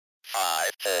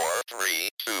5, 4, 3,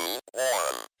 2, 1.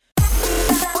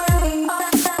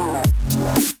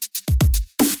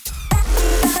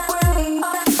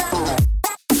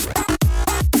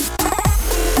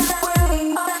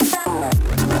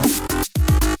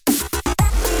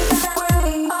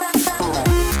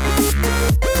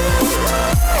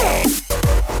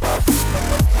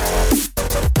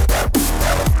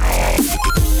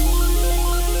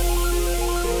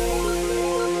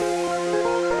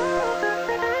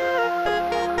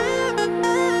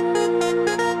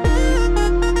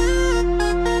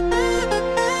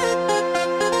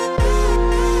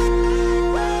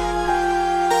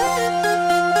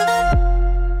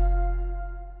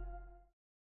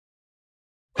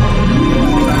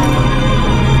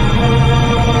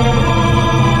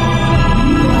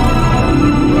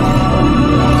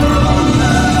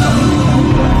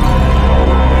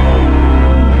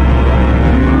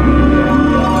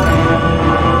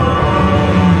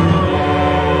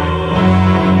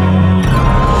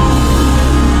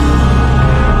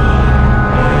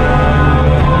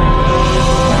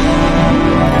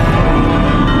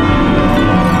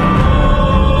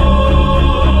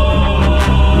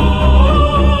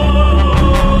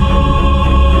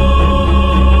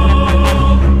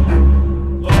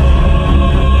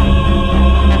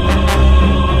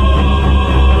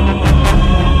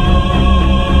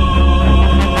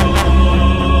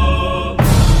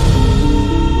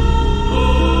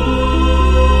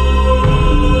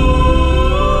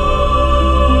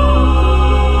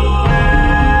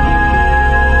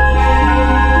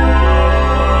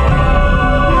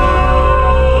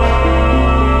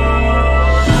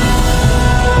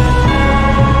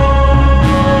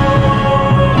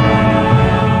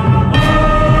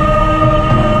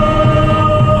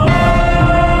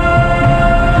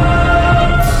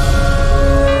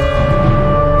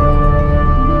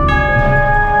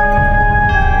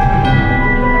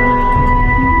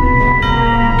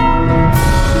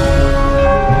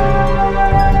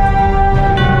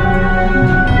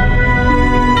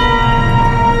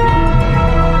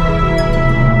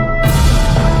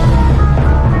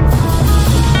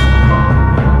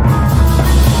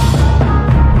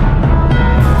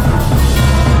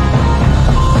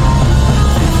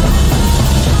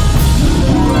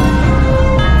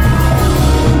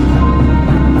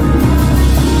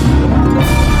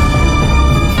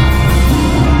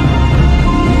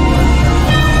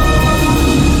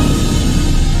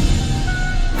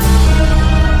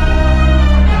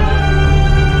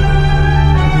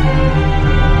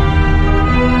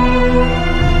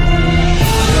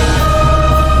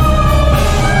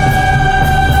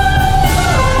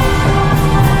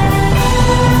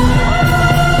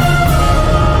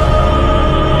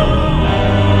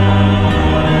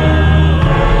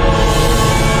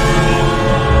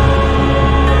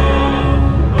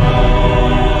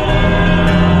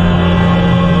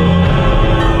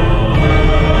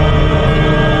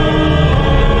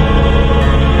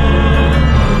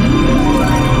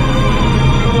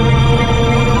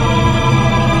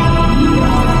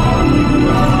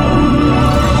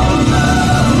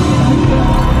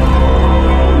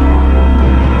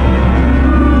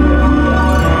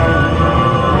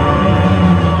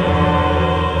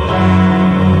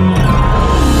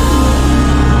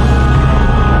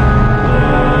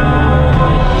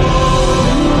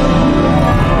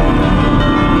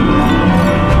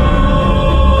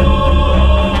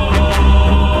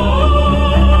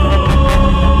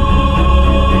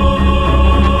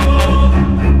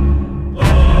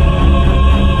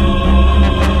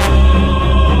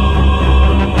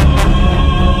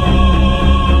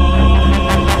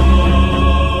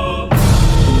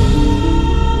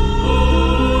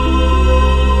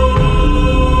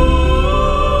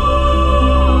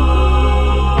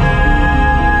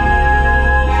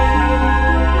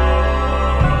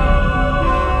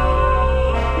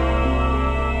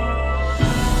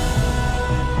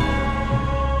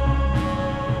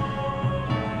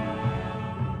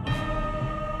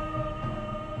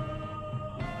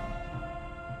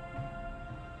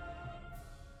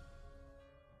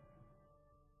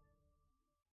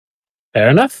 Fair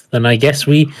enough. Then I guess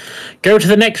we go to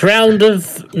the next round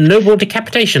of noble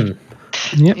decapitation.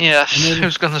 Yep. Yes,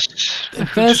 who's going to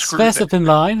First up in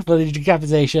line for the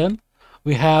decapitation,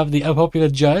 we have the unpopular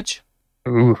judge.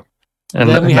 Ooh. And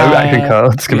then we no have, action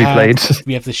cards can be played.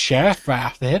 We have the sheriff right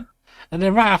after him. And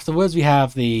then right afterwards, we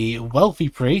have the wealthy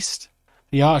priest,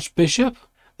 the archbishop,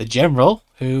 the general,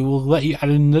 who will let you add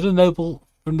another noble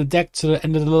from the deck to the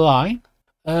end of the line,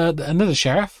 another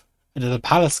sheriff, another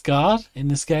palace guard in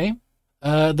this game,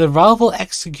 the rival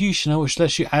executioner, which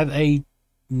lets you add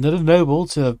another noble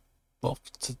to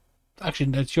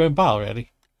your own pile,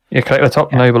 really. You collect the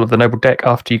top noble of the noble deck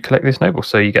after you collect this noble,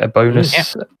 so you get a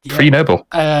bonus free noble.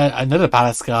 Another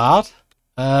palace guard.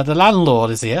 The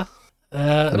landlord is here.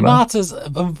 The martyrs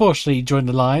unfortunately joined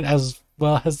the line as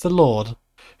well as the lord,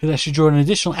 who lets you draw an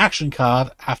additional action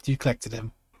card after you collected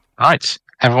him. Right.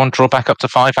 Everyone draw back up to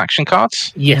 5 action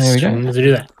cards. Yes, There we go. I'm going to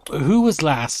do that. Who was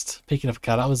last picking up a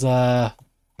card? That was That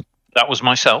was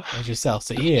myself. yourself.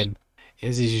 So Ian,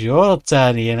 this is your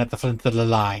turn, Ian, at the front of the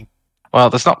line. Well,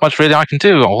 there's not much really I can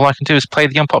do. All I can do is play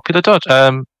the unpopular dodge.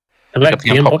 Elect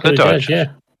the unpopular judge,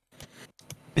 yeah.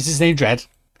 Is his name Dread?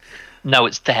 No,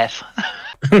 it's death.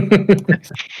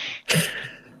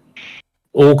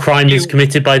 All crime is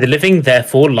committed by the living,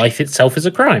 therefore life itself is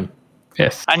a crime.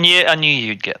 Yes. I knew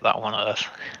you'd get that one, Earth.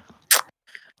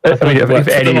 I mean,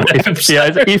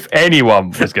 if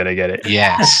anyone was going to get it.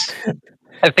 Yes.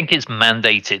 I think it's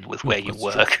mandated with where you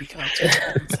work.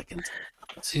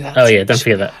 Oh yeah, don't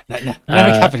forget that. No,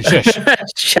 Kevin, shush.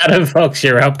 Shadow Fox,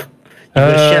 you're up. You're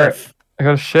a sheriff. I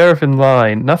got a sheriff in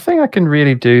line. Nothing I can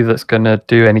really do that's going to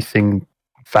do anything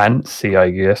fancy, I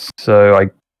guess. So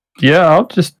I'll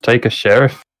just take a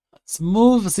sheriff. Let's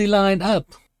move the line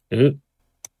up. Ooh.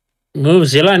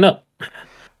 Moves your line up.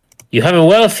 You have a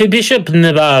wealthy bishop,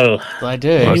 Nibal. I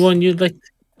do. Anyone you'd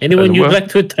like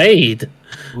to trade?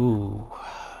 Ooh.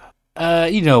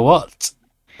 You know what?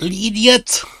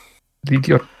 Idiot.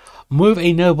 Idiot. Move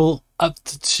a noble up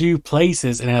to 2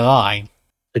 places in a line.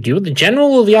 Do you want the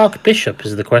general or the archbishop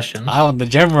is the question. I want the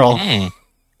general.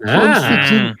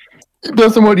 Ah. It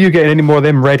doesn't want you getting any more of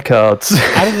them red cards.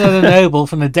 Add another noble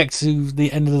from the deck to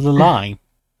the end of the line.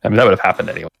 I mean, that would have happened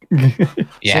anyway.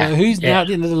 Yeah. So who's now at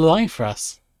the end of the line for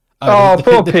us?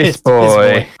 Poor piss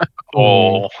boy.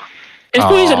 Oh. It's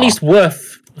always at least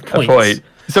worth a A point. point.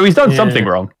 So he's done something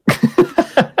wrong.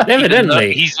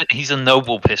 Evidently. He's a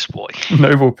noble piss boy.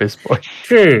 Noble piss boy.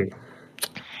 True.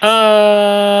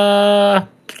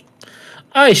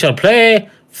 I shall play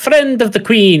Friend of the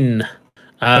Queen.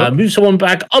 Move someone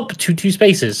back up to 2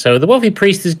 spaces. So the wealthy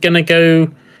priest is going to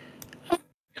go...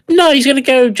 No, he's going to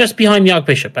go just behind the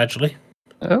archbishop, actually.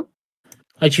 Oh.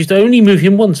 I choose to only move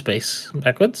him 1 space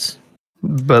backwards.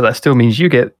 But that still means you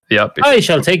get the archbishop. I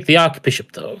shall take the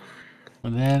archbishop, though.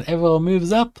 And then everyone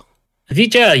moves up.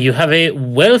 Vija, you have a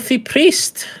wealthy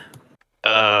priest.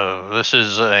 This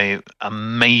is a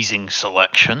amazing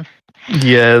selection.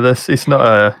 Yeah, it's not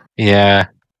a... Yeah.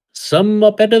 Some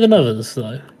are better than others,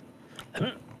 though.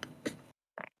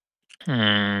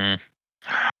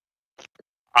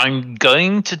 I'm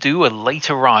going to do a late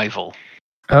arrival.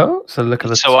 Oh, so look at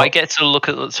the So top. I get to look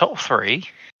at the top 3,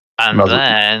 and Muzzle.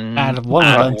 then Add one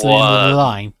of them to the end of the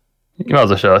line. You might as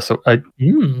well show us.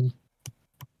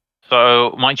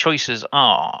 So my choices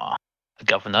are a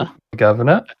governor,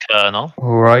 Governor. a colonel,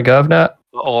 All right, Governor.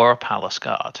 or a palace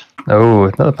guard. Oh,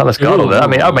 another palace guard. Ooh. I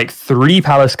mean, I'll make 3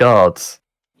 palace guards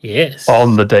Yes.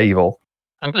 on the table.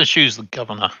 I'm going to choose the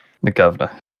governor. The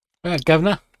governor. Right,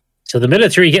 Governor. So the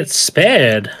military gets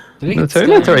spared. Did they get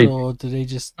Military. started, or did they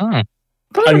just... I'm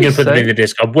going to put them in the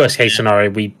Discord. Worst case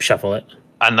scenario, we shuffle it.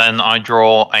 And then I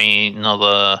draw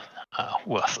another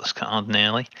worthless card,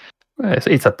 nearly.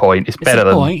 It's a point. It's It's better a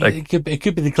than... point. It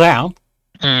could be the clown.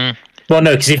 Well,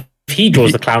 no, because if he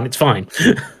draws the clown, it's fine.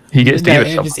 He gets to No, give it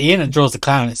if something. it's Ian that draws the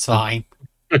clown, it's fine.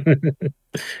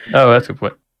 Oh, that's a good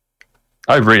point.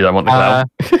 I really don't want the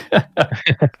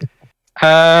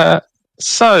clown.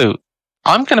 So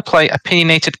I'm going to play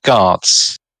opinionated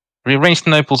guards. Rearrange the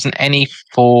nobles in any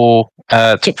 4...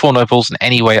 top 4 nobles in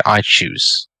any way I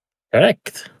choose.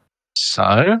 Correct.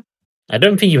 So... I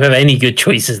don't think you have any good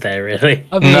choices there, really.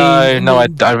 I mean, I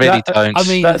really don't. I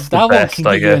mean, That's the that one best, can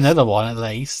I give you guess. another one at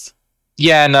least.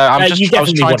 Yeah, no, I you was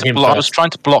definitely trying want to him block. I was first. trying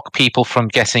to block people from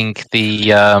getting the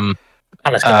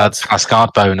Palace guards. palace guard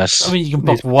bonus. I mean, you can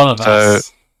block one of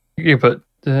us. Yeah, but...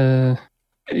 yeah,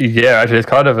 actually, it's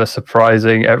kind of a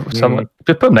surprising... Someone,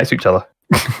 just put them next to each other.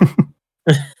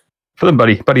 Put them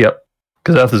buddy up.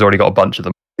 Because Earth already got a bunch of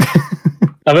them.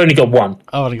 I've only got 1.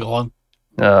 I've only got one.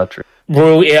 True.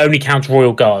 Royal. It only counts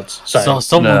royal guards. So,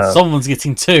 Someone's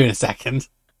getting 2 in a second.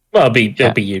 well,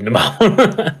 it'll be you,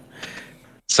 Namal.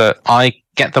 So I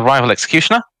get the rival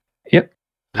executioner. Yep.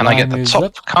 And I Line get the moves top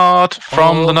up. card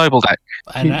from the noble deck.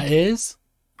 And that is...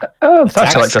 Oh, the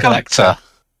Tax tax collector. collector.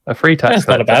 A free tax That's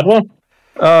not a collector. bad one.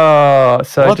 Oh,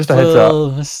 so What just a heads up.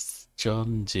 will Mr.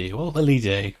 John do? What will he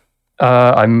do?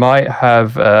 I might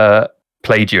have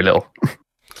played you a little.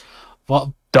 What?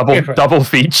 Double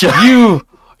feature. You!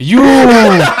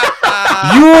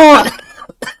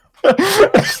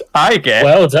 I get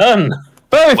Well done.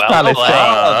 both Well palace done.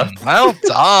 guards. Well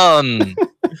done.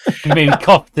 You made me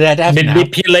cough that out now.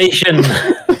 Manipulation.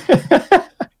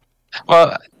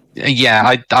 Well,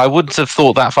 Yeah, I wouldn't have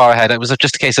thought that far ahead. It was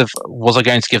just a case of, was I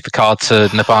going to give the card to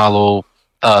Nepal or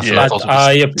Earth? And Yeah. I thought it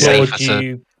I was applaud safer to...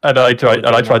 you. And I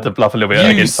tried to bluff a little bit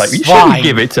You against, like, you swine. shouldn't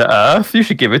give it to Earth. You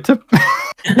should give it to.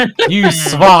 You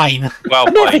swine. Well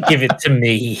Never played. give it to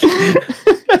me.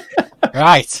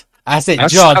 Right. That's it,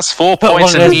 John. That's 4 put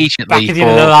points one of those immediately back into the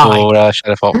for line.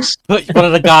 Shadow Fox. Put one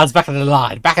of the guards back in the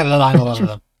line. Back in the line, one of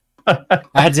them.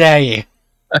 How dare you?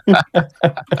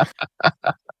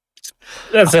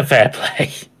 That's a fair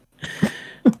play.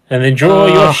 And then draw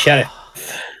your Oh. shadow.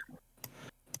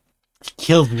 You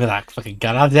killed me with that fucking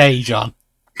gun. How dare you, John?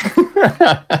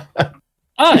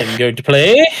 I'm going to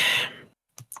play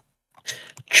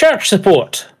church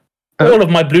support. All of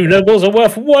my blue nobles are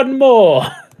worth 1 more.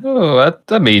 Oh,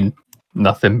 I mean,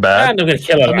 nothing bad. And I'm going to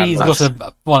kill a I mean, he's got landmass.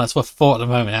 a one that's worth 4 at the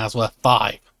moment. Now it's worth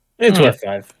 5. It's worth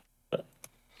 5.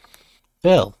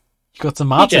 Phil, you got some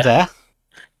martyr Yeah. there.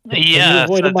 Yes,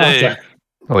 Avoid a I do. martyr.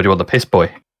 Or do you want the piss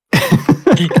boy?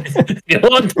 You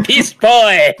want peace,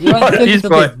 boy? You want to He's the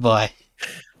boy. big boy.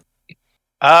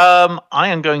 I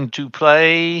am going to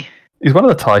play He's one of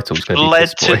the titles. Maybe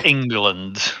Fled piss boy. to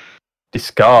England.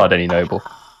 Discard any noble.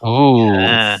 Ooh.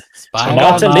 Yeah. Spider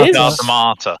Martyr Martyr. lives. Guard the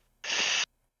Martyr.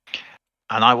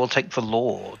 And I will take the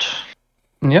Lord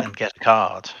Yep. and get a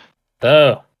card.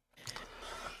 So,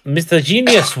 Mr.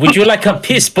 Genius, would you like a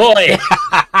piss boy?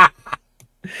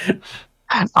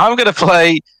 I'm going to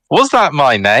play... Was that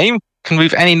my name? Can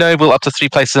move any noble up to 3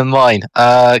 places in line.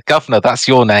 Governor, that's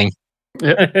your name.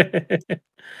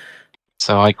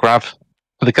 So I grab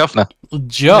the governor.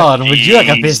 John, would you like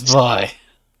a piss Jeez. boy?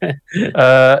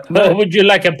 Or would you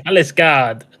like a palace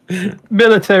guard?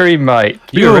 Military might.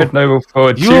 Keep You. a red noble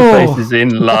forward 2 You. places in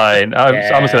line. I'm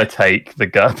just going to take the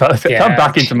gun. Come Yeah.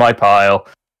 back into my pile.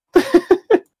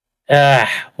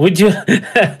 Would you,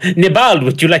 Nibal?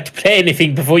 Would you like to play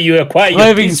anything before you acquire your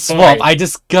Roving piss swap. boy? I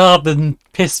discard the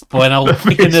piss boy and I'll The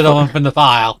pick piss another boy. one from the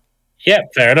pile. Yeah,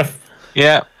 fair enough.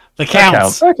 Yeah. The That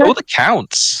counts. Okay. Oh, the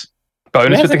counts.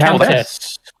 Bonus Where's with the the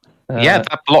countess. Yeah,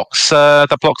 that blocks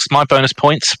my bonus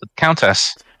points with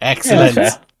Countess. Excellent. Yeah,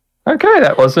 fair. Okay,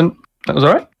 that was all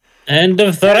right. End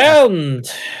of the round.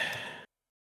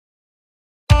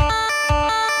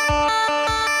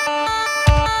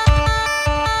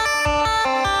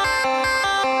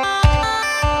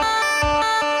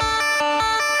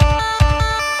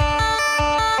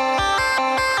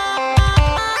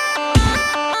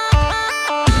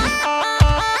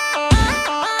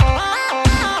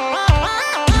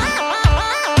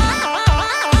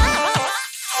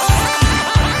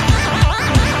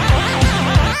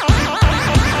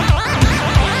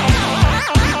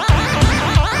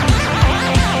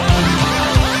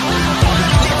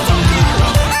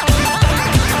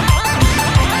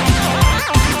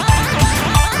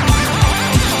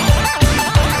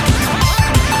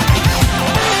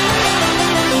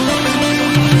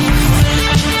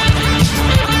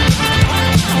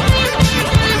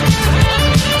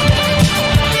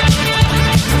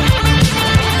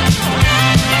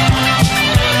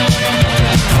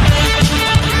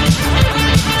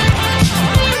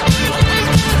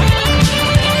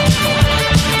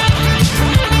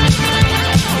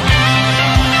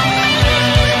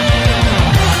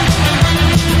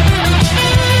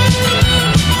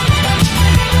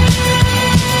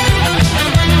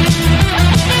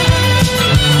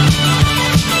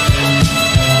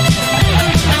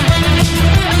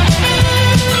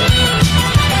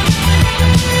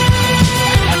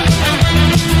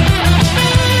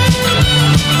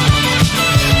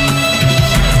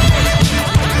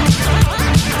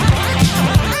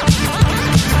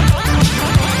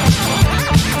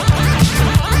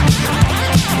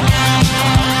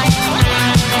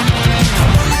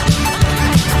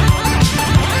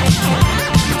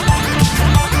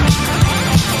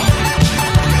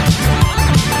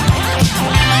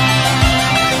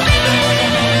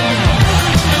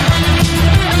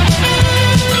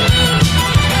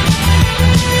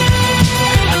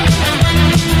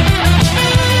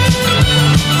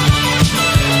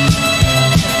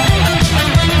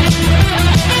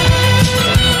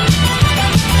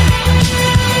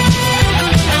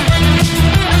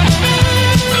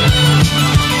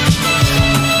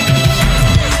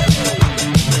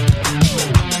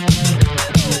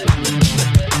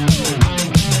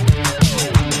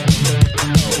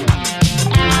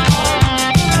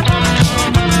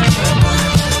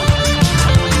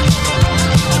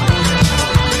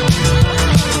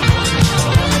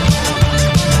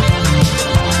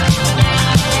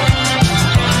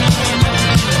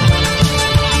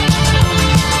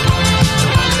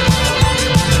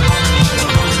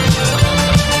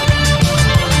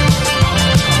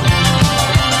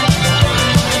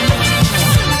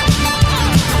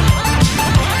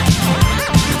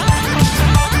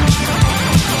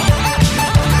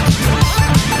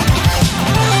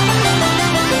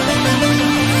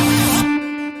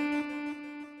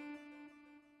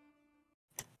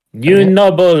 New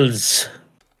nobles.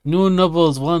 New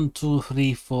nobles 1, 2,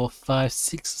 3, 4, 5,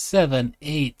 6, 7,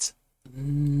 8,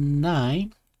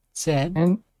 9, 10,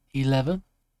 And 11.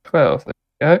 12. There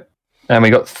we go. And we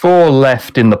got 4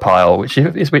 left in the pile, which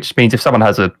means if someone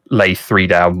has a lay 3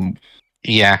 down,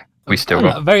 Yeah. we still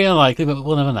got. Very unlikely, but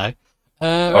we'll never know.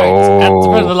 Right. At the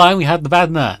front of the line, we had the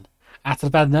bad nun. After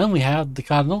the bad nun, we had the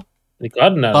cardinal. The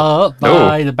cardinal. But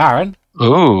by the baron.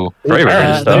 Ooh. Very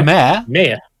rare The stuff. mayor.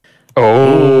 Mayor.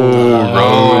 Oh,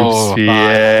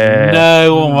 Robespierre.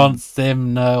 No one wants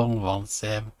him. No one wants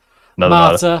him. Another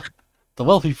matter. Martyr, the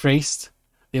wealthy priest,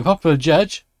 the unpopular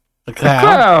judge, the The clown,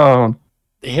 clown.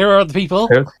 the hero of the people,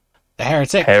 Her- the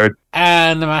heretic, Herod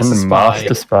and the and master the spy.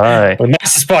 master spy. Well,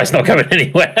 Master Spy's not going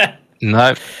anywhere.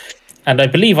 No. And I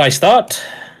believe I start.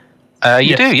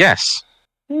 You Yes. do, yes.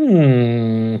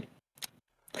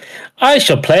 I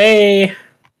shall play.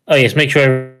 Oh, yes, make sure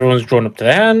everyone's drawn up to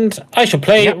their hand. I shall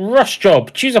play Rush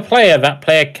Job. Choose a player. That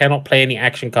player cannot play any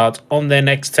action cards on their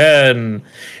next turn.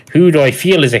 Who do I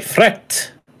feel is a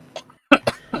threat?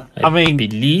 I mean,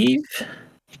 believe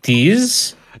it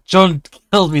is. John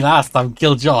killed me last time.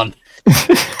 Kill John.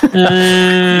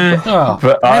 Oh,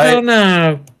 But I don't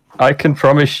know. I can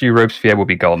promise you Robespierre will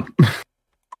be gone.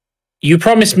 You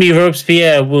promised me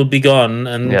Robespierre will be gone,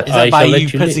 and Yes. is I that by shall you let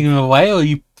you putting live. him away, or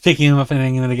you picking him up and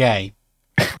in the game?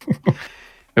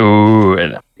 Ooh,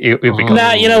 and it'll be gone.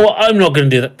 Nah, you know what? I'm not going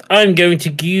to do that. I'm going to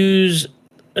use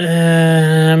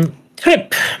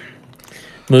Trip.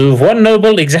 Move 1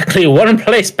 noble exactly 1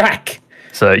 place back.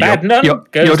 So Bad nun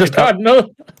goes you're to just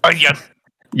Cardinal,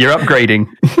 you're upgrading.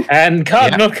 and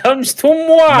Cardinal comes to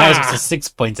Now it's moi. a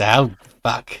 6-pointer. How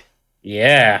back?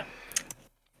 Yeah.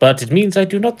 But it means I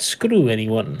do not screw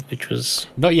anyone, which was...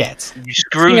 Not yet. You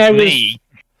screwed I was- me.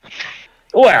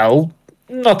 Well,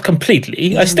 not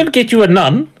completely. I still get you a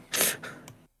nun.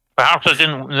 Perhaps I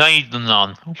didn't need the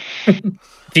nun.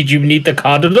 Did you need the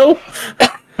Cardinal?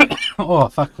 Oh,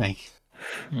 fuck me.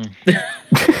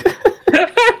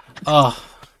 Oh,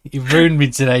 you've ruined me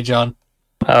today, John.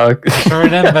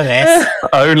 Remember this.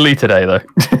 Only today, though.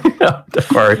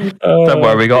 Don't worry. Don't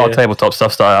worry. We got our tabletop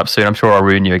stuff started up soon. I'm sure I'll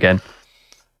ruin you again.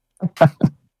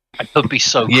 I could be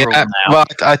so cruel Yeah, now. well,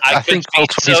 I I think could be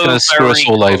Roll20 is so going to screw us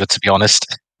very all close. over, to be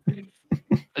honest.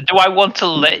 Do I want to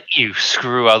let you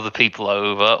screw other people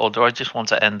over, or do I just want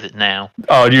to end it now?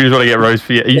 Oh, you just want to get Rose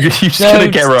for you? You just want to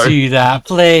Don't get Rose. do that,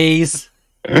 please.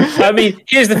 I mean,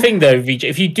 here's the thing, though, Vijay.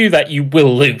 If you do that, you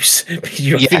will lose. Because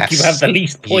you think you have the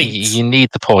least points. You need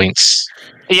the points.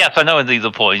 Yes, I know I need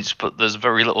the points, but there's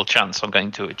very little chance I'm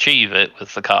going to achieve it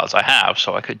with the cards I have,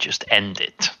 so I could just end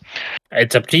it.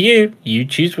 It's up to you. You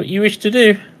choose what you wish to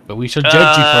do. But we shall judge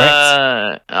you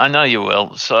for it. I know you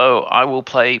will. So I will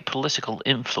play Political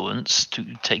Influence to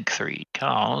take 3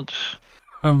 cards.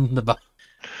 From the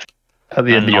At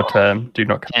the end of your turn, do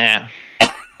not. Yeah,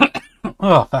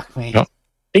 Oh, fuck me. Yep.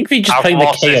 I think we just I've played the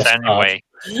lost chaos this card. anyway.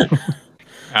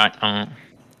 Right,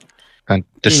 And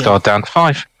discard down to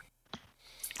 5.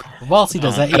 Whilst he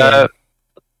does that,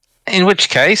 In which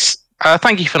case,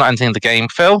 thank you for not ending the game,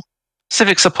 Phil.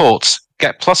 Civic support.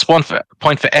 Get +1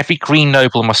 point for every green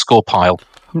noble in my score pile.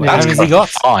 How That's many has he currently got?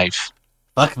 5.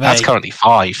 Fuck me. That's currently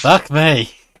 5. Fuck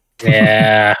me.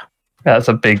 Yeah. That's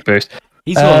a big boost.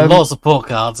 He's got a lot of support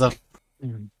cards.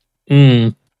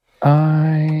 Mm.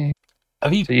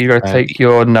 Have you? So you got to take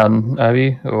your nun, have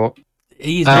you? Or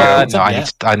He's not picked No, up I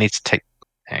yet. need to take.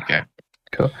 There you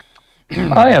go.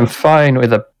 I am fine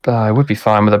with a. I would be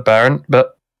fine with a baron,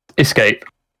 but escape.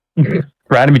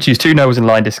 Randomly choose 2 nobles in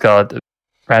line, discard.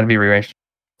 Randomly rearrange.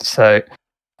 So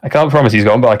I can't promise he's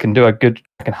gone, but I can do a good.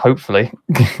 I can hopefully.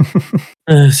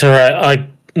 It's alright.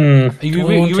 You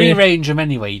rearrange them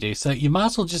anyway, you do. So you might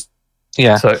as well just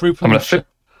Yeah. So group I'm them, going to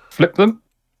flip them,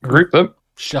 group them,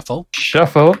 shuffle,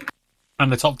 shuffle.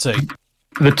 and the top 2.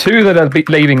 The 2 that are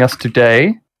leaving us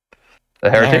today, the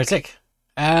heretic.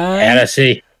 Yeah, let's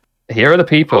see. Here are the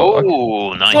people,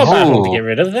 Oh, nice. Not a bad one to Oh. get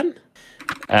rid of them.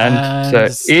 and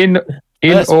And so in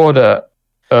let's- order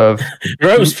of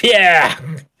Robespierre.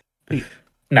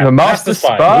 No, the Master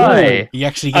Spy. He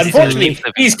actually gets Unfortunately,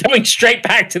 to he's going straight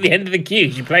back to the end of the queue.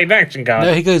 You played an action card.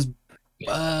 No, he goes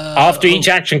After each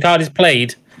action card is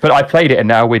played. But I played it, and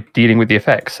now we're dealing with the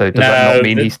effects. So does that No, not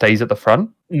mean the- he stays at the front?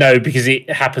 No, because it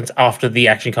happens after the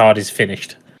action card is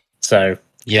finished. So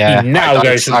Yeah. He now I'd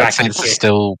goes say back this into is it.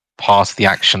 still part of the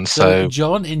action, So, so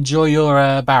John, enjoy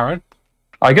your Baron.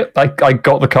 I got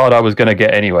the card I was going to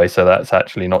get anyway, so that's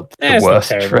actually not Yeah, the it's not worst.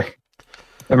 terrible. Trick.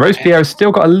 And Robespierre has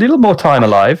still got a little more time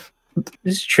alive.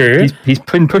 this is true. He's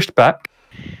been pushed back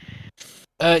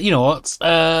You know what?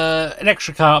 An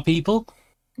extra card, people.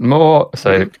 more.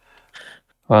 So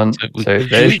One, So so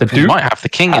there's the we Duke. might have the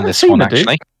king in Haven't this seen one, the Duke.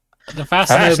 actually. The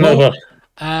fast Fast noble Noble.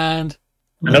 and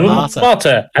Another Martyr.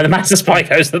 Martyr. And the Master Spy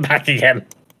goes to the back again.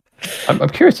 I'm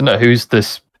curious to know who's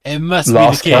this. It must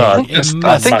Last be the king. card. It I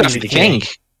must think be that's the the king.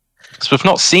 Because we've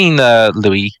not seen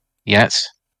Louis yet.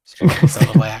 It's out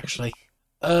of the way, actually.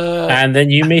 And then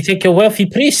you may take your wealthy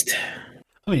priest.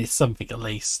 I mean, it's something at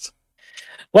least.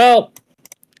 Well,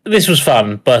 this was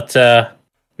fun, but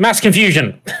mass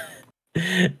confusion.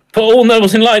 Put all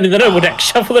nobles in line in the noble deck,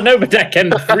 shuffle the noble deck,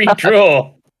 and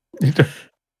redraw. Wait,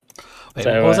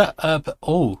 So, what was that?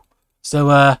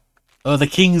 The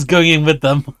king's going in with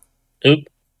them. Oop.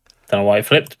 Don't know why it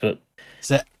flipped, but.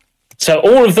 So, So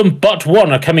all of them but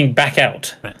one are coming back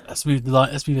out. right, let's move the line.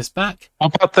 Let's move this back.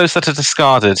 What about those that are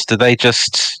discarded? Do they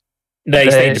just... They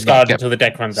They- stay discarded Yep. until the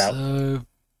deck runs out. So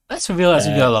let's reveal as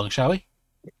we go along, shall we?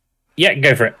 Yeah,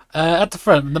 go for it. At the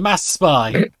front, the Master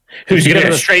Spy. Who's going to go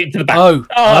gonna- straight to the back? Oh,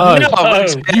 no!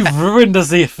 You've ruined us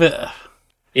the fit.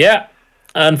 Yeah,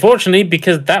 unfortunately,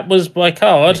 because that was my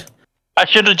card. I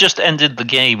should have just ended the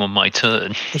game on my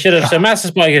turn. You should have. So Master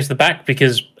Spy goes to the back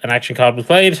because an action card was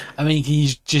played. I mean, can you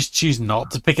just choose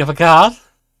not to pick up a card?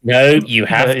 No, you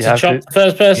have No, to you have chop to. the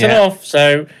first person Yeah. off.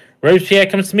 So Robespierre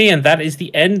comes to me, and that is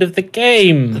the end of the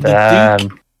game. The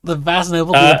Damn. The vast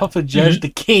noble, the puppet judge, the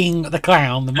king, the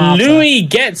clown, the martyr. Louis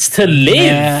gets to live.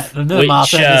 Yeah, the which,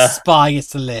 martyr, the spy gets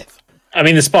to live. I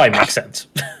mean, the spy makes sense.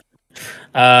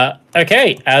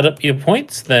 Okay, add up your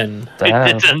points then.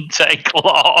 Damn. It didn't take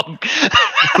long.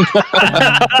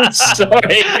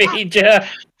 Sorry, Major.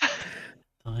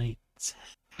 Right.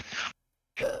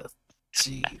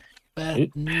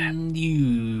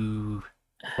 You.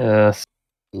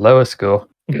 Lower score.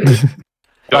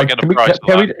 Do I get a prize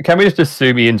for that? Can we just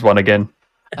assume Ian's won again?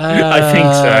 I think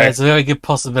so. It's a very good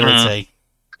possibility.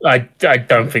 I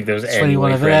don't think there was any 21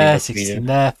 way over for anyone there, to 16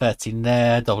 there, 13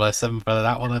 there, 007 for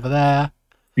that one over there.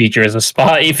 Feature is a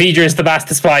spy. Feature is the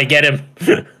master spy. Get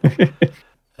him.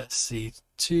 Let's see.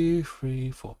 2, 3,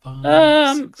 4, 5.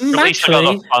 At least I got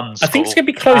Actually, a fun I think it's score. gonna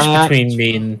be close Ah. between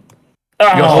me and.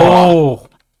 Oh!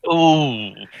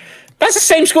 Ooh. That's the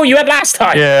same score you had last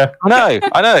time. Yeah.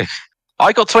 I know.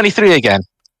 I got 23 again.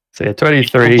 So yeah, What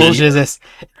 23, bullshit is this?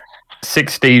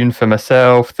 16 for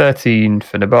myself, 13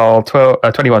 for Nabal,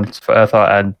 21 for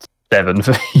Earthheart, and 7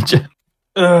 for Feature.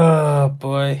 Oh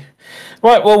boy.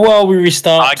 Right. Well, while we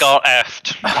restart, I got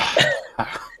effed.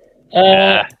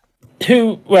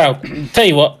 who? Well, tell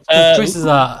you what. The choices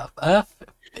are Earth,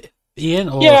 Ian,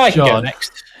 or Yeah, I can go John.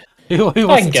 next. Who I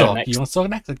wants can to go talk? next. You want to talk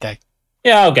next? Okay.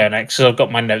 Yeah, I'll go next because I've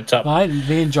got my notes up. Right,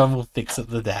 me and John will fix up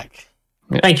the deck.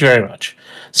 Thank you very much.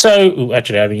 So,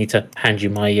 actually, I need to hand you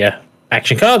my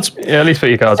action cards. Yeah, at least put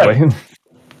your cards So- away.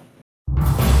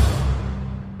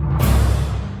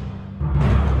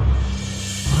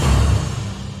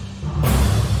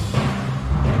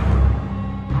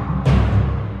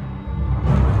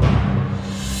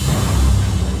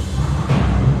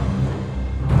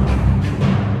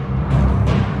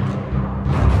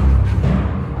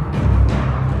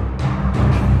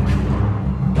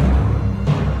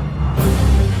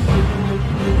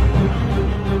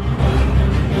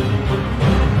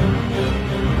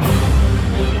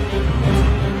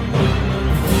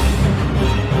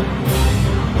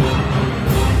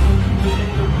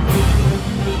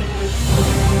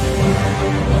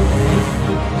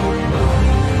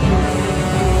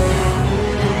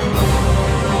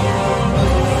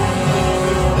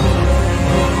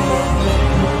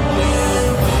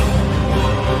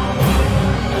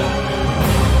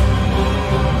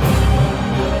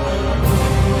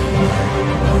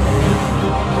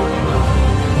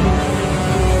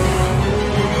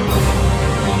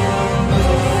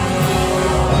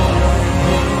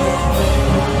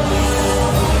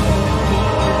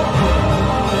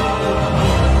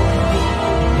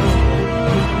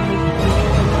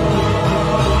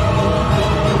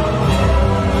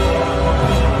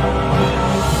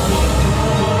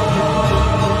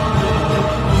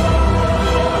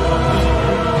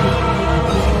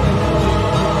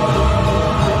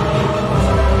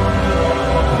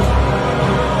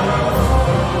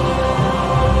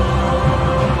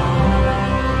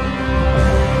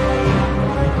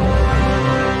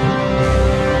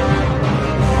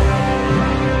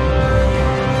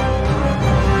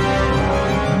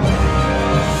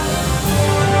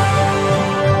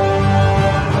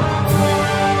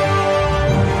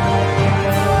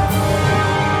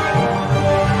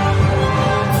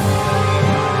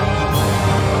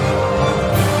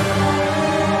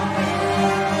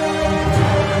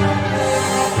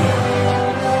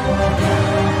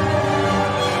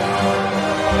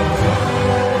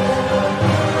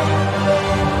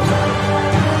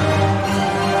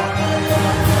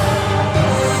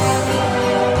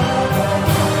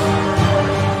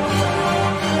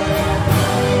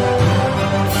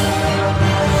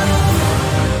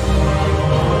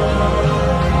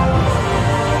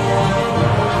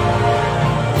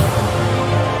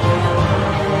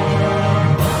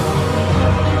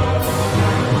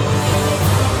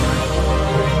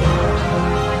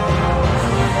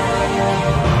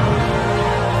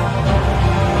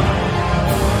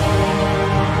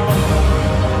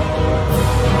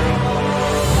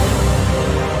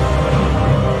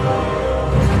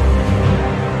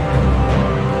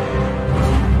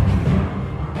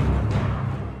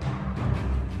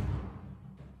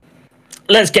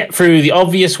 let's get through the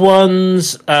obvious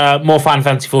ones. More Final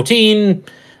Fantasy 14,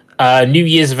 New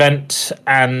Year's event,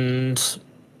 and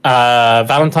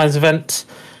Valentine's event.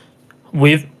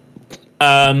 With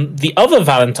the other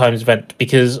Valentine's event,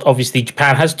 because obviously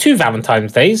Japan has 2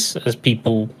 Valentine's Days, as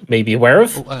people may be aware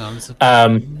of. Oh, hang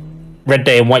on. Red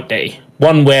Day and White Day.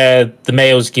 One where the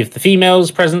males give the females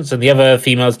presents and the other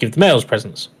females give the males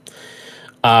presents.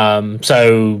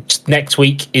 So next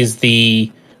week is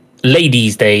the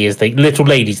Ladies' Day, is the Little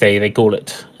Ladies' Day they call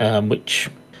it, which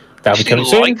that'll be coming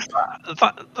soon.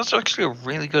 That's actually a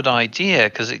really good idea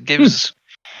because it gives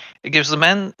the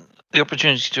men the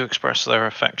opportunity to express their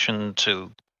affection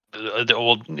to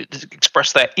or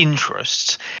express their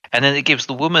interests, and then it gives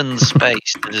the woman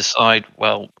space to decide,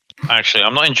 well, actually,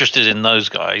 I'm not interested in those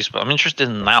guys, but I'm interested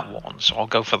in that one, so I'll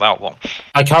go for that one.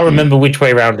 I can't remember which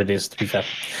way around it is, to be fair.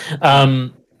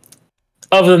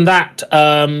 Other than that,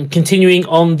 continuing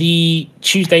on the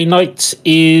Tuesday nights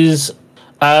is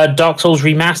Dark Souls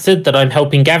Remastered that I'm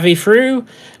helping Gavi through.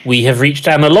 We have reached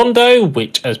Analondo,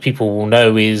 which, as people will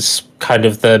know, is kind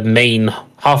of the main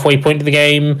halfway point of the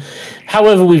game.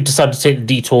 However, we've decided to take the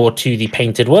detour to the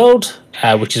Painted World,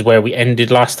 which is where we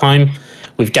ended last time,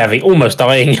 with Gavi almost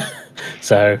dying.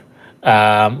 So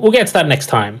we'll get to that next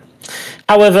time.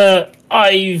 However,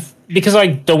 because I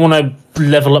don't want to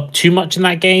level up too much in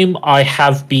that game, I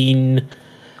have been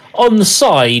on the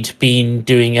side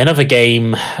doing another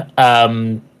game,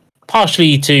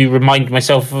 partially to remind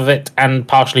myself of it and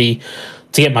partially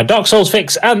to get my Dark Souls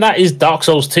fix, and that is Dark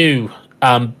Souls 2,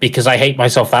 because I hate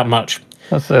myself that much.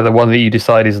 That's the one that you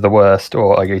decide is the worst,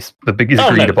 or I guess the biggest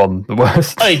agreed upon the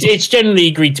worst. It's generally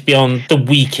agreed to be on the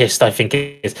weakest, I think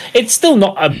it is. It's still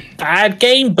not a bad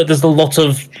game, but there's a lot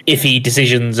of iffy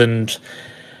decisions and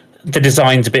the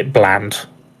design's a bit bland.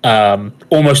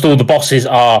 Almost all the bosses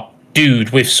are dude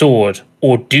with sword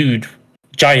or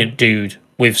giant dude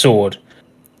with sword.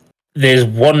 There's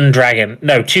 2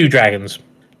 dragons.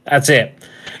 That's it.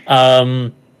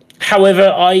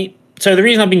 However, so the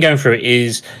reason I've been going through it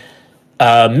is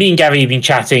me and Gary have been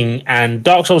chatting, and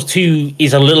Dark Souls 2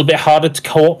 is a little bit harder to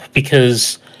co-op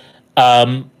because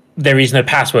there is no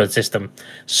password system.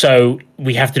 So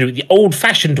we have to do it the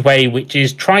old-fashioned way, which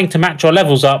is trying to match our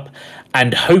levels up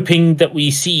and hoping that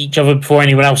we see each other before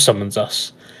anyone else summons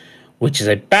us, which is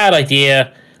a bad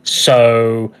idea.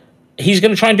 So he's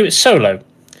going to try and do it solo.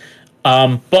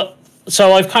 But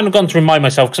so I've kind of gone to remind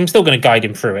myself, because I'm still going to guide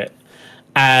him through it.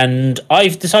 And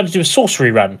I've decided to do a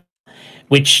sorcery run,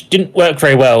 which didn't work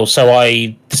very well. So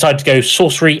I decided to go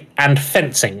sorcery and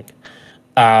fencing.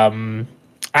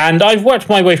 And I've worked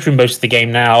my way through most of the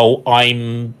game now.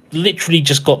 I'm literally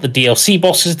just got the DLC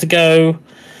bosses to go.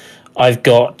 I've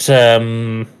got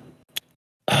the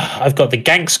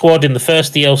Gank Squad in the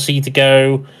first DLC to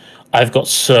go. I've got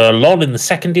Sir Lon in the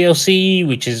second DLC,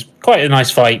 which is quite a nice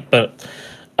fight, but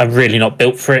I'm really not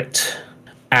built for it.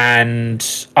 And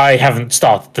I haven't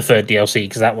started the third DLC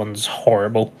because that one's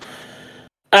horrible.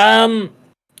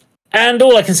 And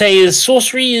all I can say is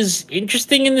sorcery is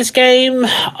interesting in this game.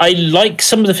 I like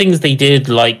some of the things they did,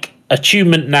 like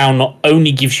attunement now not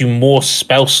only gives you more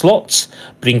spell slots,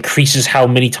 but increases how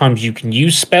many times you can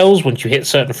use spells once you hit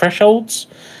certain thresholds.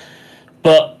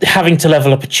 But having to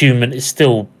level up attunement is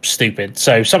still stupid.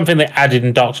 So something they added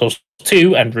in Dark Souls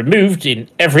 2 and removed in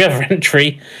every other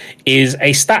entry is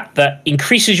a stat that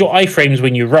increases your iframes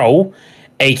when you roll,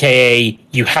 aka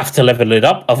you have to level it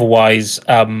up, otherwise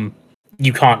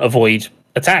you can't avoid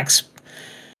attacks.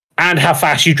 And how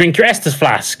fast you drink your Estus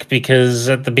Flask, because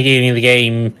at the beginning of the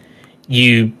game,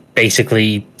 you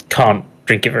basically can't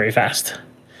drink it very fast.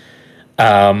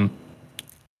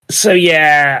 So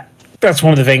yeah, that's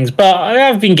one of the things. But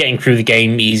I've been getting through the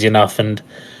game easy enough, and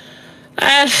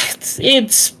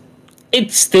it's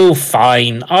still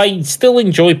fine. I still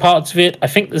enjoy parts of it. I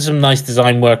think there's some nice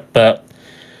design work, but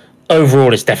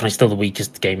overall, it's definitely still the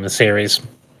weakest game in the series.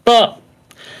 But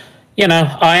you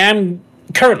know, I am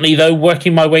currently, though,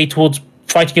 working my way towards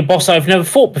fighting a boss I've never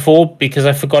fought before because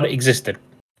I forgot it existed.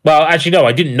 Well, actually, no,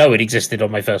 I didn't know it existed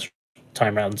on my first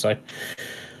time round, so...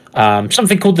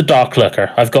 something called the Dark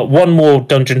Lurker. I've got one more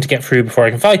dungeon to get through before I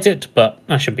can fight it, but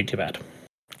that shouldn't be too bad.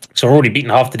 So I've already beaten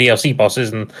half the DLC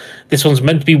bosses, and this one's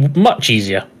meant to be much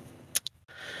easier.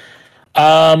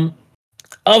 Other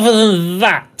than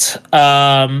that,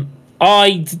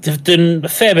 I have done a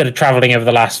fair bit of travelling over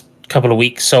the last couple of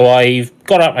weeks, so I've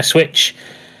got out my Switch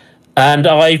and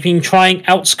I've been trying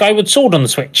out Skyward Sword on the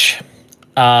Switch.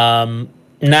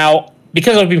 Now,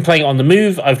 because I've been playing it on the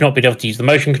move, I've not been able to use the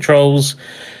motion controls,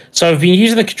 so I've been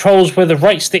using the controls where the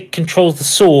right stick controls the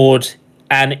sword,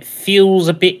 and it feels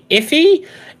a bit iffy.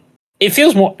 It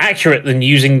feels more accurate than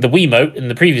using the Wiimote in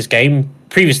the previous game,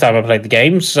 previous time I played the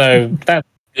game, so that's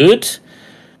good.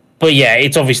 But yeah,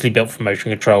 it's obviously built for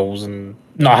motion controls, and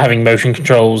not having motion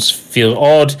controls feels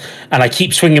odd. And I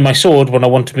keep swinging my sword when I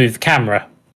want to move the camera,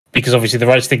 because obviously the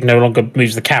right stick no longer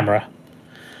moves the camera.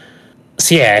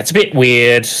 So yeah, it's a bit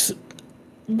weird,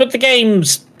 but the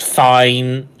game's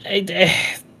fine.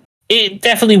 It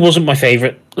definitely wasn't my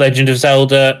favourite Legend of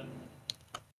Zelda.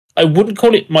 I wouldn't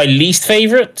call it my least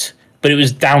favourite, but it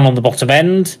was down on the bottom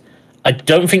end. I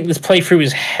don't think this playthrough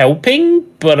is helping,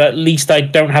 but at least I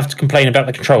don't have to complain about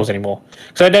the controls anymore.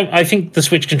 Because I think the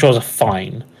Switch controls are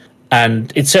fine,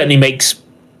 and it certainly makes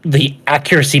the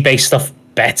accuracy-based stuff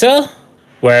better.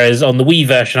 Whereas on the Wii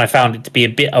version, I found it to be a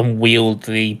bit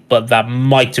unwieldy, but that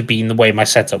might have been the way my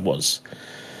setup was.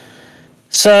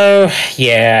 So,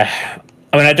 yeah.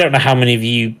 I mean, I don't know how many of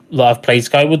you have played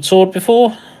Skyward Sword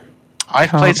before. I've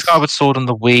played Skyward Sword on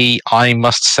the Wii. I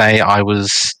must say I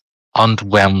was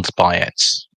underwhelmed by it.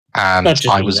 And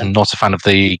I was not a fan of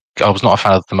the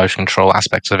motion control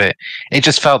aspects of it. It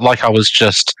just felt like I was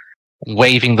just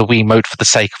waving the Wiimote for the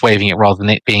sake of waving it rather than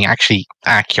it being actually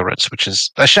accurate, which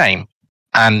is a shame.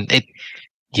 And it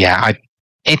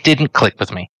didn't click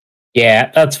with me.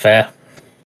 Yeah, that's fair.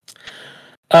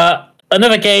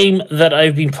 Another game that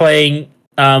I've been playing,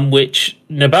 which,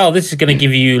 Nabal, this is going to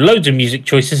give you loads of music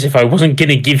choices if I wasn't going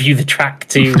to give you the track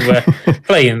to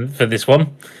play in for this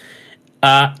one,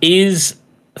 is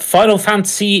Final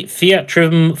Fantasy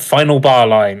Theatrhythm Final Bar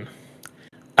Line.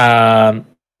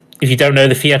 If you don't know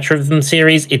the Theatrhythm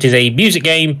series, it is a music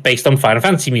game based on Final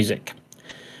Fantasy music.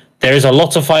 There is a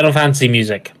lot of Final Fantasy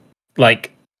music,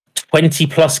 like 20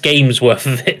 plus games worth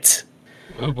of it.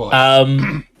 Oh boy.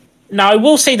 Now, I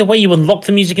will say the way you unlock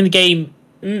the music in the game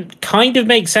kind of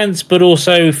makes sense, but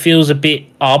also feels a bit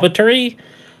arbitrary.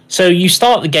 So you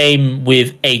start the game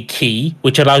with a key,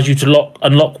 which allows you to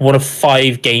unlock one of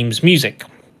 5 games' music.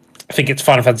 I think it's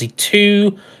Final Fantasy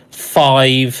 2,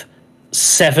 5,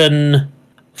 7,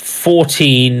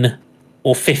 14,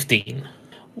 or 15.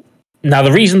 Now,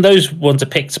 the reason those ones are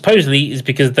picked, supposedly, is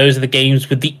because those are the games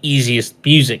with the easiest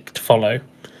music to follow.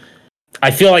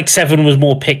 I feel like 7 was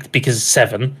more picked because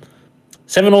 7.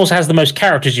 7 also has the most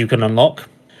characters you can unlock.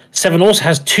 7 also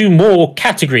has 2 more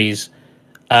categories.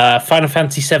 Final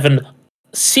Fantasy VII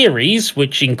series,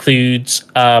 which includes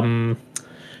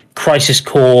Crisis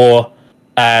Core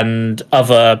and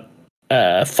other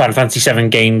Final Fantasy VII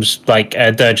games like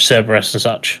Dirge Cerberus and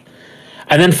such.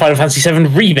 And then Final Fantasy VII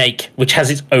Remake, which has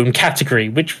its own category,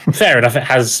 which, fair enough, it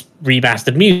has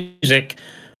remastered music,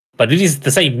 but it is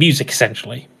the same music,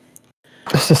 essentially.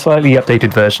 It's a slightly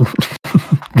updated version,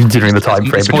 considering the time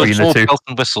frame between the two. Bells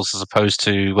and whistles as opposed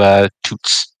to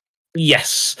toots.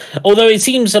 Yes. Although it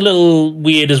seems a little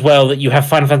weird as well that you have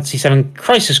Final Fantasy VII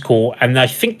Crisis Core, and I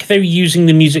think they're using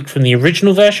the music from the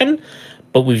original version,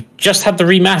 but we've just had the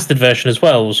remastered version as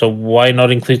well, so why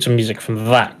not include some music from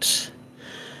that?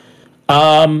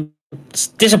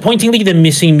 Disappointingly, they're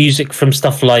missing music from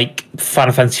stuff like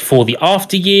Final Fantasy IV The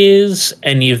After Years,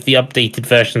 any of the updated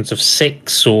versions of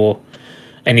 6, or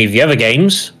any of the other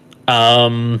games.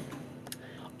 On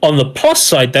the plus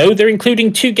side, though, they're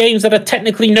including 2 games that are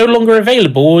technically no longer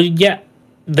available, yet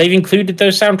they've included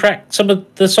those soundtracks, some of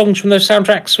the songs from those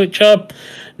soundtracks, which are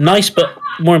nice, but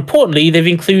more importantly, they've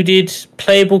included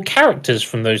playable characters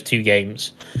from those 2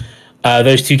 games.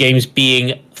 Those 2 games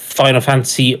being Final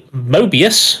Fantasy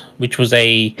Mobius, which was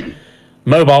a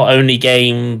mobile-only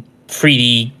game,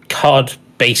 3D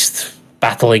card-based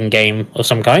battling game of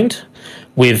some kind,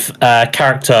 with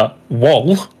character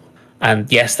Wall, and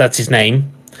yes, that's his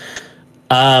name.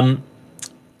 And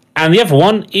the other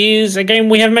one is a game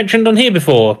we have mentioned on here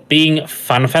before, being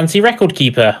Final Fantasy Record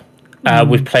Keeper,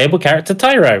 with playable character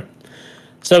Tyro.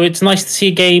 So it's nice to see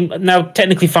a game. Now,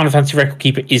 technically, Final Fantasy Record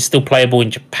Keeper is still playable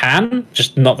in Japan,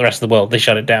 just not the rest of the world. They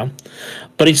shut it down.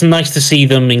 But it's nice to see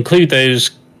them include those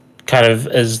kind of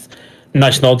as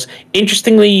nice nods.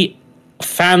 Interestingly,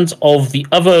 fans of the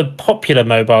other popular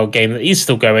mobile game that is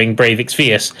still going, Brave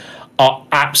Exvius, are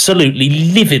absolutely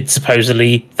livid,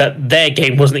 supposedly, that their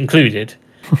game wasn't included.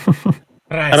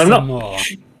 And I'm not... more.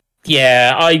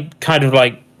 Yeah, I kind of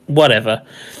like, whatever.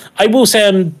 I will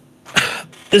say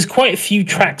there's quite a few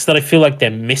tracks that I feel like they're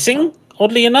missing,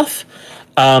 oddly enough.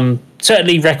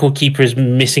 Certainly Record Keeper is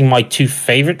missing my 2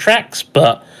 favourite tracks,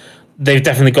 but they've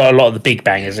definitely got a lot of the big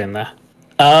bangers in there.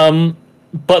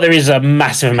 But there is a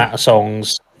massive amount of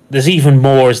songs. There's even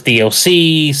more as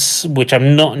DLCs, which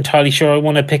I'm not entirely sure I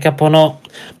want to pick up or not.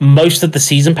 Most of the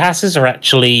season passes are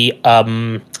actually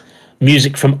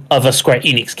music from other Square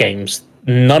Enix games.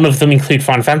 None of them include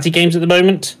Final Fantasy games at the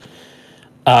moment.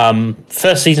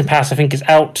 First season pass, I think, is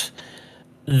out.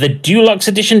 The Deluxe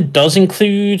Edition does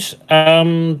include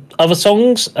other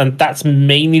songs, and that's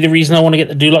mainly the reason I want to get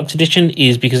the Deluxe Edition,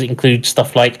 is because it includes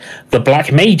stuff like the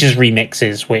Black Mages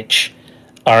remixes, which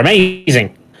are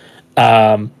amazing.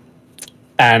 And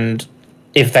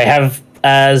if they have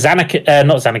not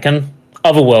Zanakan,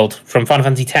 Otherworld from Final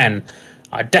Fantasy X,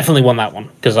 I definitely want that one,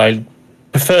 because I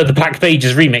prefer the Black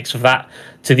Mages remix of that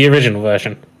to the original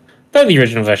version. Though the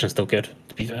original version is still good,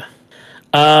 to be fair.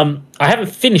 I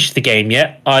haven't finished the game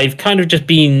yet. I've kind of just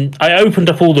been... I opened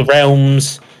up all the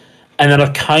realms, and then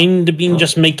I've kind of been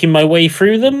just making my way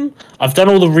through them. I've done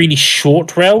all the really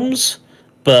short realms,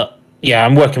 but yeah,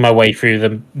 I'm working my way through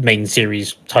the main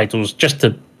series titles just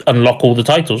to unlock all the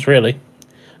titles, really.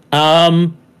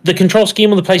 The control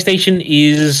scheme on the PlayStation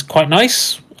is quite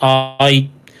nice. I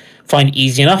find it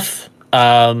easy enough.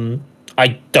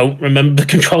 I don't remember the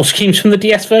control schemes from the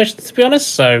DS version, to be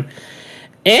honest, so...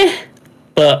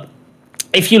 But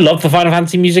if you love the Final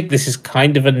Fantasy music, this is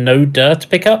kind of a no-dirt to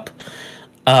pick up.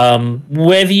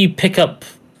 Whether you pick up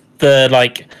the,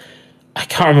 like... I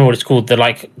can't remember what it's called, the,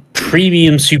 like,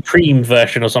 Premium Supreme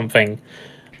version or something,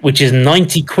 which is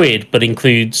 90 quid, but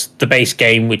includes the base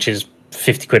game, which is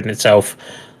 50 quid in itself.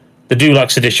 The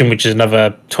Deluxe Edition, which is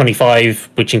another 25,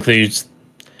 which includes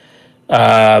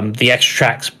the extra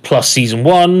tracks plus Season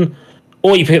 1.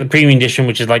 Or you pick up the Premium Edition,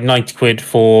 which is like 90 quid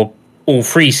for all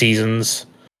 3 seasons.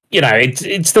 You know,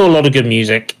 it's still a lot of good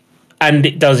music. And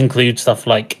it does include stuff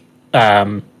like,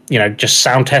 just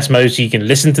sound test modes so you can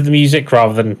listen to the music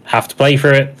rather than have to play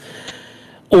through it.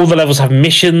 All the levels have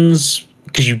missions,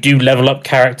 because you do level up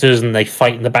characters and they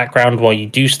fight in the background while you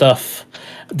do stuff.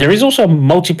 There is also a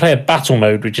multiplayer battle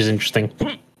mode, which is interesting.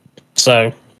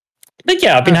 So, but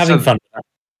yeah, I've been having fun with that.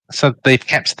 So they've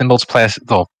kept the multiplayer...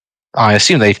 Well, I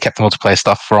assume they've kept the multiplayer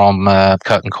stuff from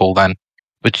Curtain Call then,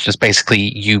 which is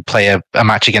basically you play a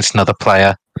match against another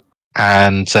player,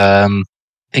 and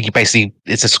you basically,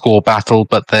 it's a score battle,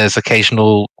 but there's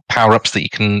occasional power-ups that you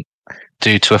can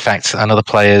do to affect another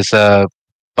player's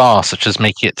bar, such as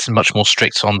make it much more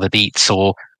strict on the beats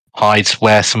or hide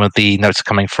where some of the notes are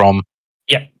coming from.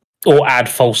 Yeah, or add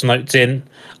false notes in.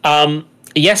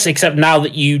 Yes, except now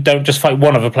that you don't just fight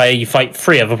one other player, you fight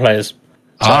 3 other players.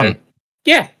 So,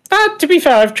 yeah, to be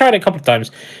fair, I've tried it a couple of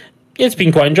times. It's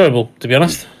been quite enjoyable, to be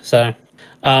honest. So,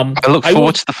 I look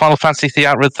forward to the Final Fantasy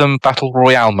Theatrhythm Battle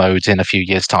Royale mode in a few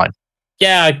years' time.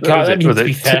 Yeah, to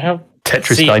be fair,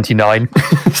 Tetris 99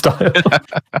 style.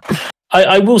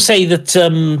 I will say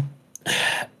that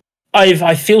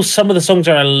I feel some of the songs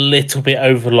are a little bit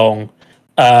overlong.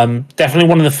 Definitely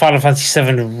one of the Final Fantasy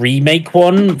VII remake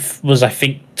one was, I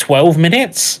think, 12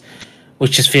 minutes,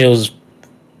 which just feels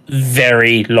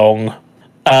very long.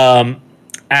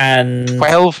 And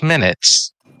 12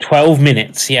 minutes? 12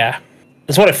 minutes, yeah.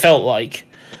 That's what it felt like.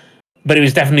 But it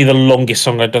was definitely the longest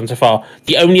song I've done so far.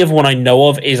 The only other one I know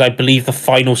of is, I believe, the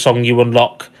final song you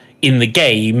unlock in the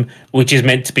game, which is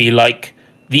meant to be like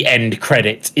the end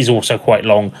credits, is also quite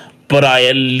long. But I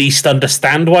at least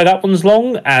understand why that one's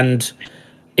long, and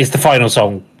it's the final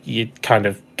song. You kind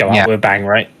of go out with a bang,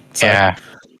 right? So. Yeah.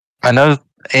 I know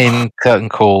in Curtain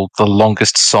Call, the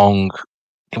longest song,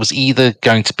 it was either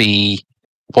going to be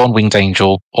One Winged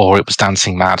Angel or it was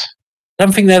Dancing Mad. I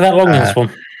don't think they're that long in this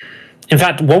one. In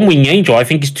fact, One Winged Angel I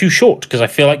think is too short, because I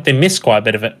feel like they missed quite a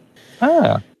bit of it.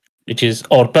 Which is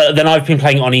odd. But then I've been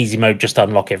playing on easy mode just to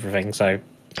unlock everything, so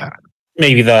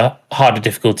maybe the harder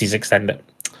difficulties extend it.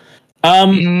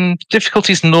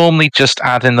 Difficulties normally just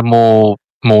add in the more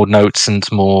notes and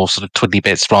more sort of twiddly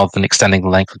bits rather than extending the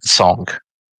length of the song.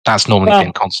 That's normally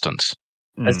been constant.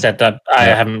 As I said, I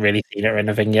haven't really seen it or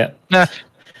anything yet. Yeah.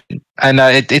 And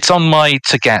it's on my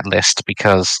to-get list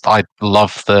because I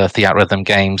love the Theatrhythm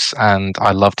games, and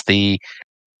I loved the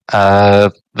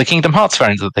Kingdom Hearts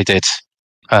variant that they did.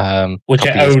 Which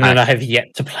I own and I have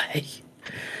yet to play.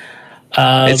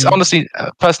 It's honestly,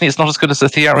 personally, it's not as good as the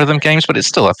Theatrhythm games, but it's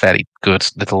still a fairly good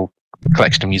little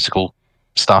collection of musical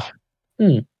stuff.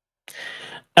 And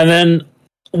then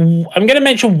I'm going to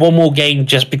mention one more game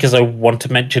just because I want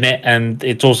to mention it, and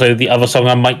it's also the other song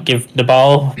I might give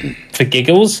Nabal for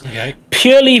giggles,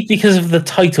 purely because of the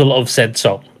title of said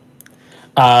song,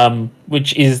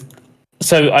 which is...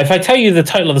 So if I tell you the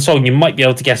title of the song, you might be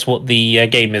able to guess what the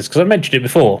game is, because I mentioned it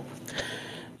before.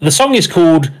 The song is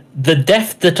called The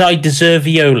Death That I Deserve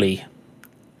Ioli.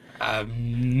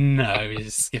 No,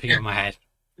 it's skipping over my head.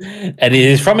 And it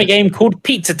is from a game called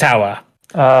Pizza Tower.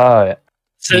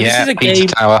 So this is a game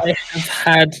I have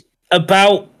had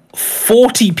about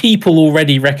 40 people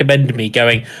already recommend me,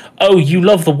 going, oh, you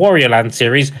love the Wario Land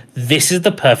series, this is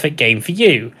the perfect game for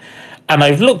you. And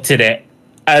I've looked at it,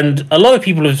 and a lot of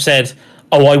people have said,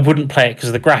 oh, I wouldn't play it because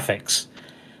of the graphics.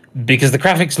 because the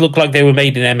graphics look like they were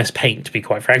made in MS Paint, to be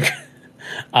quite frank.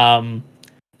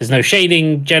 There's no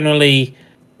shading generally,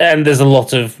 and there's a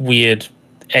lot of weird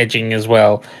edging as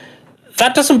well.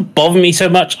 That doesn't bother me so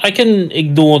much. I can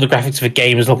ignore the graphics of a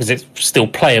game as long as it's still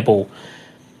playable.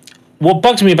 What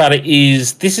bugs me about it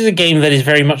is this is a game that is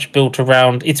very much built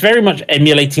around... It's very much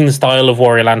emulating the style of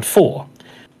Wario Land 4,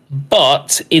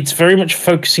 but it's very much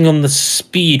focusing on the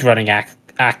speedrunning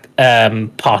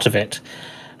part of it.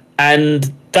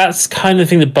 And that's kind of the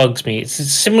thing that bugs me. It's a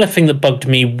similar thing that bugged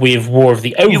me with War of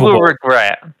the Overworld. You will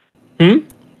regret.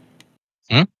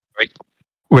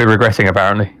 We're regretting,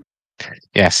 apparently.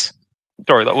 Yes.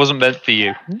 Sorry, that wasn't meant for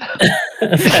you.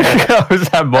 That was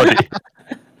that body.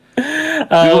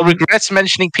 We will regret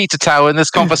mentioning Peter Tower in this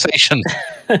conversation.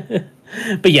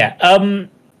 But yeah,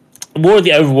 War of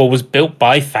the Overworld was built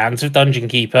by fans of Dungeon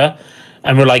Keeper,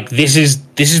 and we're like, this is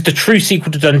the true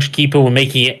sequel to Dungeon Keeper. We're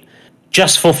making it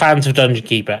just for fans of Dungeon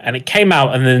Keeper. And it came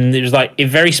out, and then it was like, it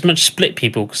very much split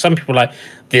people, because some people were like,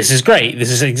 this is great. This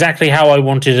is exactly how I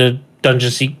wanted a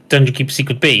Dungeon Keeper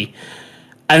sequel to be.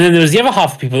 And then there was the other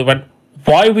half of people that went,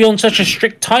 why are we on such a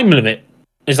strict time limit?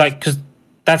 It's like, because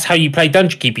that's how you play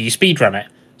Dungeon Keeper, you speedrun it.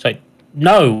 It's like,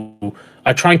 no,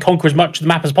 I try and conquer as much of the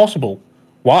map as possible.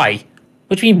 Why?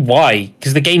 What do you mean, why?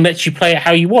 Because the game lets you play it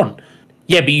how you want.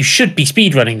 Yeah, but you should be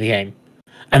speedrunning the game.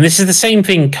 And this is the same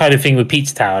kind of thing with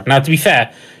Pizza Tower. Now, to be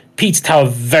fair, Pizza Tower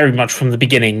very much from the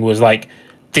beginning was like,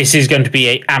 this is going to be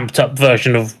a amped up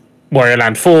version of Wario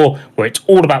Land 4, where it's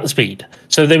all about the speed.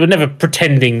 So they were never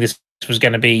pretending this was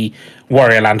going to be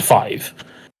Wario Land 5.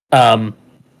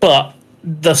 But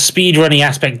the speedrunning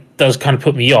aspect does kind of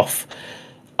put me off.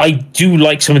 I do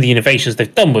like some of the innovations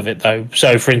they've done with it, though.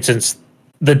 So, for instance,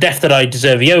 the Death That I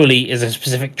Deserve Ioli is a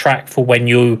specific track for when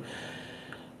you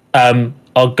are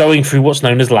going through what's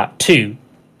known as Lap 2.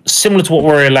 Similar to what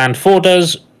Wario Land 4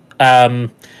 does,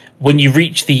 when you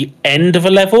reach the end of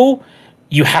a level,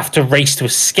 you have to race to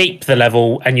escape the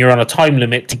level, and you're on a time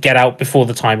limit to get out before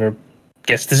the timer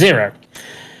gets to 0.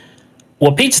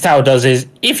 What Pizza Tower does is,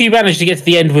 if you manage to get to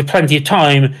the end with plenty of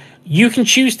time, you can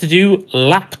choose to do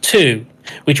Lap 2,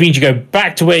 which means you go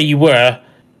back to where you were,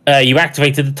 you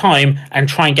activated the time, and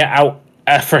try and get out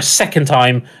for a second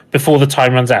time before the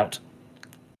time runs out.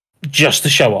 Just to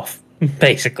show off,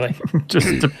 basically.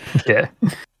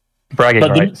 Bragging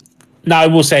rights. Now, I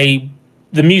will say,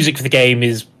 the music for the game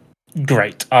is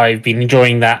great. I've been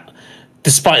enjoying that,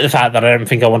 despite the fact that I don't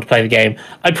think I want to play the game.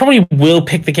 I probably will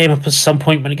pick the game up at some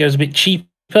point when it goes a bit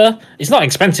cheaper. It's not an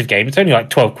expensive game. It's only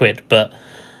like 12 quid, but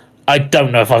I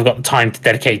don't know if I've got the time to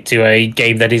dedicate to a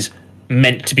game that is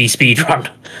meant to be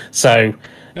speedrun. So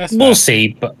we'll see.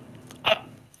 But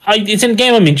it's a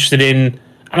game I'm interested in,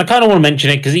 and I kind of want to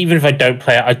mention it because even if I don't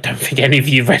play it, I don't think any of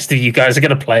you, rest of you guys, are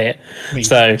going to play it. I mean,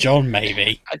 so John,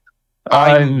 maybe.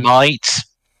 I might,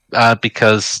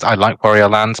 because I like Wario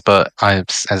Land, but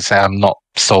as I say, I'm not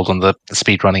sold on the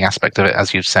speedrunning aspect of it,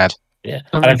 as you've said. Yeah,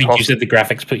 and I think you said the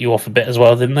graphics put you off a bit as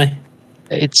well, didn't they?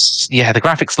 The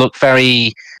graphics look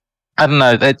very, I don't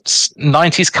know, it's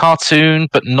 90s cartoon,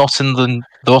 but not in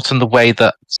the way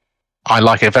that I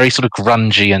like it. Very sort of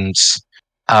grungy and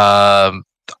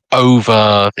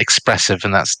over expressive,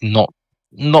 and that's not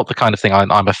the kind of thing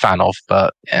I'm a fan of.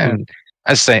 But as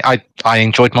I say, I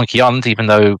enjoyed Monkey Island, even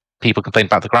though people complained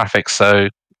about the graphics, so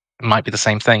it might be the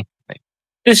same thing.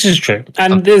 This is true.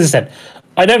 And as I said,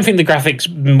 I don't think the graphics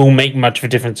will make much of a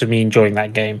difference to me enjoying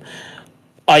that game.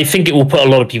 I think it will put a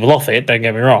lot of people off it, don't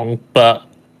get me wrong, but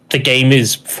the game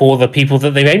is for the people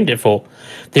that they've aimed it for.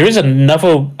 There is another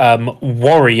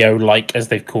Wario-like, as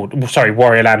they've called... Sorry,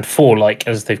 Wario Land 4-like,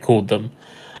 as they've called them,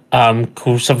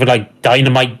 called something like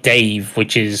Dynamite Dave,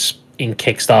 which is in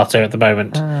Kickstarter at the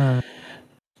moment.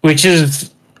 Which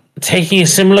is taking a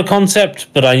similar concept,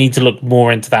 but I need to look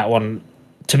more into that one.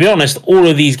 To be honest, all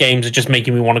of these games are just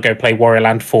making me want to go play Wario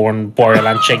Land 4 and Wario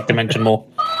Land Shake Dimension more.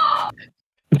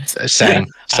 Same.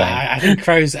 I think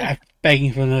Crow's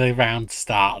begging for another round to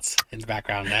start in the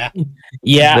background there.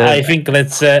 Yeah, I think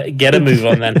let's get a move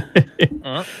on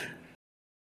then.